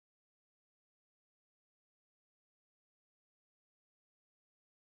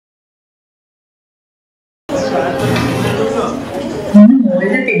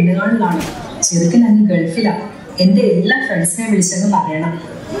പെണ്ണുകാളിലാണ്. ചെറുക്കൻ അങ്ങ് ഗൾഫിലാ. എന്റെ എല്ലാ ഫ്രണ്ട്സിനെ വിളിച്ചെന്ന് പറയണം.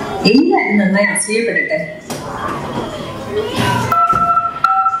 എല്ലാരും നന്നായി അസൂയപ്പെടട്ടെ.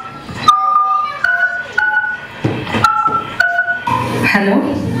 ഹലോ,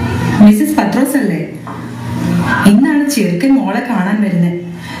 മിസ്സസ് പത്രോസ് അല്ലേ? ഇന്നാണ് ചെറുക്കൻ മോളെ കാണാൻ വരുന്നത്.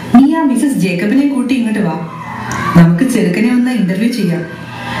 നീ ആ മിസ്സസ് ജേക്കബിനെ കൂട്ടി ഇങ്ങോട്ട് വാ. നമുക്ക് ചെറുക്കനെ ഒന്ന് ഇന്റർവ്യൂ ചെയ്യാം.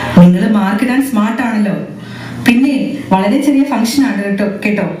 നിങ്ങൾ മാർക്കിടാൻ സ്മാർട്ട് ആണല്ലോ. പിന്നെ വളരെ ചെറിയ ഫംഗ്ഷൻ ആണ്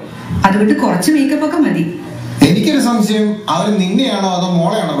കേട്ടോ. അതുകൊണ്ട് കുറച്ച് മേക്കപ്പ് ഒക്കെ മതി. എനിക്കൊരു സംശയം, അവർ നിന്നെയാണോ അതോ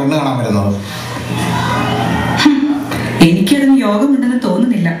മോളെയാണോ പെണ്ണ് കാണാൻ വരുന്നത്? എനിക്കതിന് യോഗമുണ്ടെന്ന്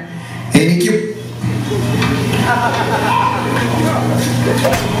തോന്നുന്നില്ല. എനിക്കും.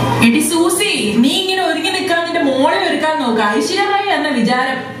 എടി സൂസി, നീ ഇങ്ങനെ ഒരുങ്ങി നിൽക്കാൻ നിന്റെ മോളെ ഒരുക്കാൻ നോക്ക. ഐശ്വര്യമായി എന്ന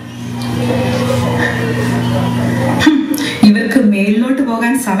വിചാരം. ഇവർക്ക് മേലിലോട്ട്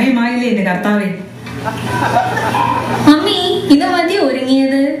പോകാൻ സമയമായില്ലേ എന്റെ കർത്താവേ. മമ്മി, ഇത് മതി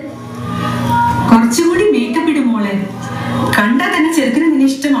ഒരുങ്ങിയത്. കുറച്ചുകൂടി മേക്കപ്പ് ഇടും മോളെ. കണ്ടാ തന്നെ ചെറുക്കിന് നിന്നെ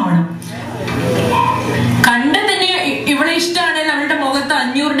ഇഷ്ടമാവണം. കണ്ട തന്നെ ഇവിടെ ഇഷ്ടമാണെങ്കിൽ അവളുടെ മുഖത്ത്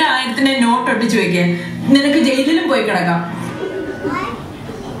 500 1000 നോട്ട് ഒട്ടിച്ചു വെക്കാൻ. നിനക്ക് ജയിലിലും പോയി കിടക്കാം.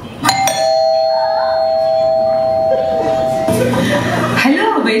 ഹലോ,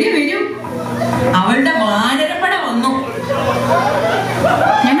 വരൂ. അവളുടെ വാനരപ്പട വന്നു.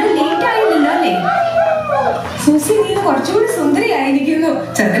 ഞങ്ങൾ ലേറ്റ് ആയില്ലല്ലോ അല്ലേ? സൂസി, നീ കുറച്ചുകൂടി സുന്ദരിയായിരിക്കുന്നു.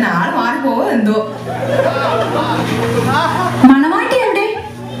 ചെറുക്കൻ ആള് മാറി പോവെന്തോ. മണവാട്ടി എവിടെ?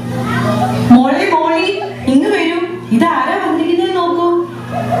 മോളി ഇങ്ങ് വരൂ. ഇതാരാ വന്നിരിക്കുന്നത് നോക്കൂ.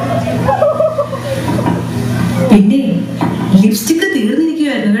 പിന്നെ ലിപ്സ്റ്റിക്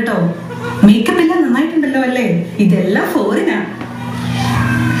തീർന്നിരിക്കുവായിരുന്നു കേട്ടോ. മേക്കപ്പ് എല്ലാം നന്നായിട്ടുണ്ടല്ലോ അല്ലേ? ഇതെല്ലാം ഫോറിനാ.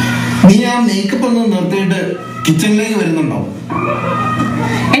 നീ ആ മേക്കപ്പ് ഒന്നും നിർത്തിയിട്ട് കിച്ചണിലേക്ക് വരുന്നുണ്ടോ?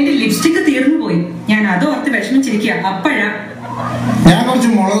 എന്റെ ലിപ്സ്റ്റിക് തീർന്നു പോയി. ഞാൻ അതോർത്ത് വിഷമിച്ചിരിക്കുക. അപ്പോഴാ ഞാൻ കുറച്ച്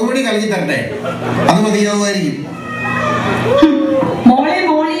മുളക് പൊടി കലക്കി തരട്ടെ? അത് മതിയാവുമായിരിക്കും.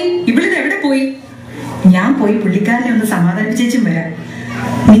 മോളി ഇവിടുന്ന് എവിടെ പോയി? ഞാൻ പോയി പുള്ളിക്കാരനെ ഒന്ന് സമാധാനിപ്പിച്ചേച്ചും വരാം.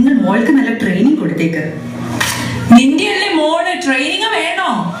 നിങ്ങൾ മോൾക്ക് നല്ല ട്രെയിനിങ് കൊടുത്തേക്ക്. നിന്റെ അല്ലേ മോള്, ട്രെയിനിങ് വേണോ?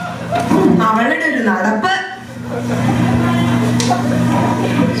 അവളുടെ ഒരു നടപ്പ്.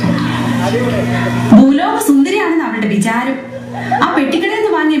 ഭൂലോക സുന്ദരിയാണെന്ന് അവളുടെ വിചാരം. ആ പെട്ടിക്കടയിൽ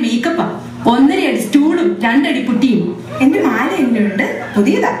നിന്ന് വാങ്ങിയ മേക്കപ്പാ. 1.5 അടി സ്റ്റൂളും 2 അടി പുട്ടിയും. എന്റെ മാല എന്നുണ്ട്.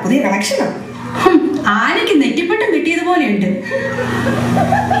 പുതിയ കളക്ഷനാ. ആനയ്ക്ക് നെറ്റിപ്പട്ടം കിട്ടിയതുപോലെയുണ്ട്.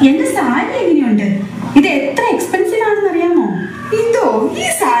 എന്റെ സാരി എങ്ങനെയുണ്ട്? ഇത് എത്ര എക്സ്പെൻസീവ് ആണെന്ന് അറിയാമോ? ഈ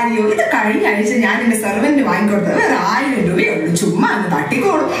സാരിയോ? ഇത് കഴിഞ്ഞ ആഴ്ച ഞാൻ എന്റെ സെർവന്റ് വാങ്ങിക്കൊടുത്തത് വേറെ 1000 രൂപയുള്ളൂ. ചുമ്മാ അങ്ങ്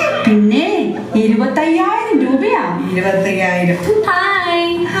തട്ടിക്കോളും. പിന്നെ 25,000 രൂപയാ. 25,000.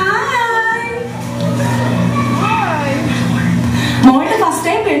 മോളുടെ ഫസ്റ്റ്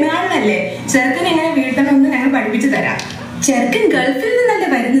ടൈം പെണ്ണുകാണല്ലേ? ചെറുക്കൻ എങ്ങനെ വീട്ടണമെന്ന് ഞങ്ങൾ പഠിപ്പിച്ചു തരാം. ചെറുക്കൻ ഗൾഫിൽ നിന്നല്ലേ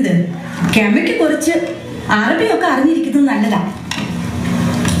വരുന്നത്. കെമയ്ക്ക് കുറച്ച് അറബിയൊക്കെ അറിഞ്ഞിരിക്കുന്നത് നല്ലതാ.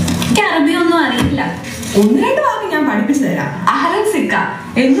 എനിക്ക് അറബിയൊന്നും അറിയില്ല. 1-2 വാക്ക് ഞാൻ പഠിപ്പിച്ചു തരാം. അഹലൻ സിക്ക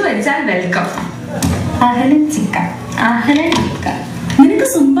എന്ന് വെച്ചാൽ വെൽക്കം. അഹലൻ ചിക്ക. നിനക്ക്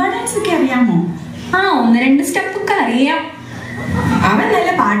സുംബ ഡാൻസ് ഒക്കെ അറിയാമോ? 1-2 സ്റ്റെപ്പൊക്കെ അറിയാം. അവൻ നല്ല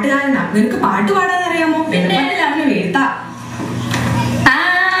പാട്ടുകാരനാ. നിനക്ക് പാട്ട് പാടാൻ അറിയാമോ? പിന്നെ അവന് വേർത്താ.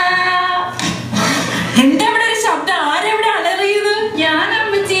 എന്റെ അവിടെ ഒരു ശബ്ദം ആരെവിടെ അലറിയത്? ഞാൻ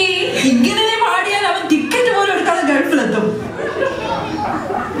അമ്മച്ചി. ഇങ്ങനെ പാടിയാൽ അവൻ ടിക്കറ്റ് പോലും എടുക്കാതെ ഗൾഫിലെത്തും.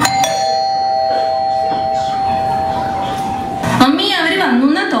 മമ്മി, അവര്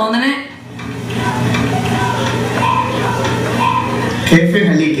വന്നു തോന്നണേ.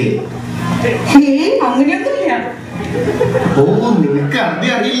 അങ്ങനെയൊന്നുമില്ല. ഓ, നിനക്ക് അറബി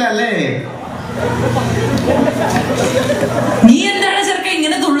അറിയില്ല അല്ലേ? നീ എന്താണ് ചെറുക്ക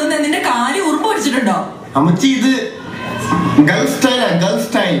ഇങ്ങനെ തുള്ളുന്നത്? നിന്റെ കാല് ഉറുമ്പ് പിടിച്ചിട്ടുണ്ടോ? അമ്മച്ചി, ഇത് ഗൾഫ്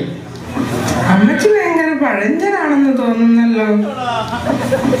സ്റ്റൈൽ. അമ്മച്ചി ഭയങ്കര പഴഞ്ചനാണെന്ന് തോന്നുന്നല്ലോ.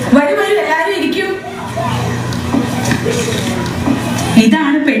 വരൂ എല്ലാരും ഇരിക്കും.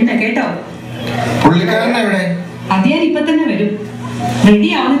 ഇതാണ് പെണ്ണ് കേട്ടോ. പുള്ളിക്കാരൻ എവിടെ? അത് ഞാൻ ഇപ്പൊ തന്നെ വരും. റെഡി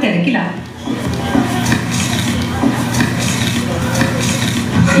ആവുന്ന തിരക്കിലാ.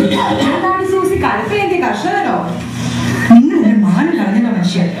 സൂസി, കലപ്പേന്തിയ കർഷകരോ? നിങ്ങളെ മാനം കളഞ്ഞ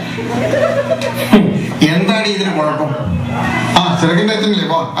മനുഷ്യൻ. എന്താണ് ഇതിന് കുഴപ്പം? ചെറുക്കൻ്റെ എത്തുന്നില്ലേ?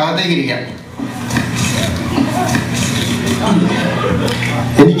 പോ, അകത്തേക്ക് ഇരിക്കാം.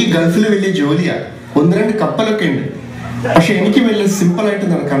 എനിക്ക് ഗൾഫിൽ വലിയ ജോലിയാ. 1-2 കപ്പലൊക്കെ ഉണ്ട്. പക്ഷെ എനിക്ക് വലിയ സിമ്പിൾ ആയിട്ട്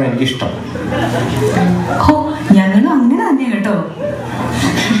നടക്കാനാണ് എനിക്കിഷ്ടം. ഞങ്ങളും അങ്ങനെ തന്നെ കേട്ടോ.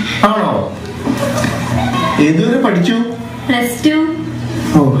 ആണോ? ഏതുവരെ പഠിച്ചു? +2.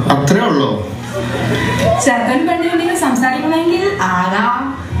 ഓ, അത്രേ ഉള്ളോ? ചെറുക്കൻ പെണ്ണിനെങ്കിൽ സംസാരിക്കണമെങ്കിൽ ആകാം.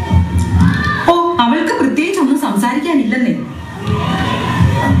 ഓ, അവൾക്ക് പ്രത്യേകിച്ച് ഒന്നും സംസാരിക്കാനില്ലെന്നേ.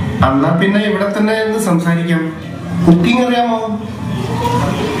 എന്നാ പിന്നെ ഇവിടെ തന്നെ എന്ന് സംസാരിക്കാം. കുക്കിംഗ് അറിയാമോ?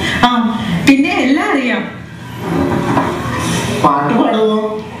 ആ, പിന്നെ എല്ലാം അറിയാം. പാട്ട് പാടുമോ?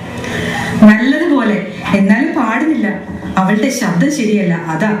 നല്ലതുപോലെ. എന്നാലും പാടുന്നില്ല, അവളുടെ ശബ്ദം ശരിയല്ല,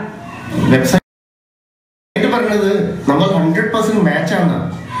 അതാ. വെബ്സൈറ്റ് പറഞ്ഞത് നമ്മൾ 100% മാച്ച് ആണ്.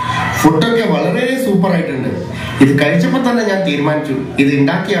 ഫുഡൊക്കെ വളരെ സൂപ്പർ ആയിട്ടുണ്ട്. ഇത് കഴിച്ചപ്പോ തന്നെ ഞാൻ തീരുമാനിച്ചു ഇത്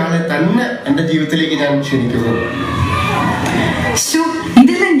ഉണ്ടാക്കിയ ആളെ തന്നെ എന്റെ ജീവിതത്തിലേക്ക് ഞാൻ ക്ഷണിക്കുന്നു.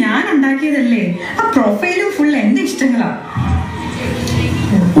 ഇതെല്ലാം ഞാൻ ഉണ്ടാക്കിയതല്ലേ. ആ പ്രൊഫൈലും ഫുൾ എന്റെ ഇഷ്ടങ്ങളാ.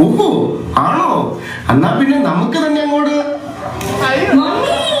 ഓഹോ, ആണോ? എന്നാ പിന്നെ നമുക്ക് തന്നെ അങ്ങോട്ട്.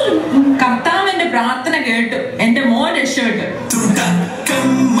 കർത്താവ് എന്റെ പ്രാർത്ഥന കേട്ടു, എന്റെ മോൻ രക്ഷപ്പെട്ടു.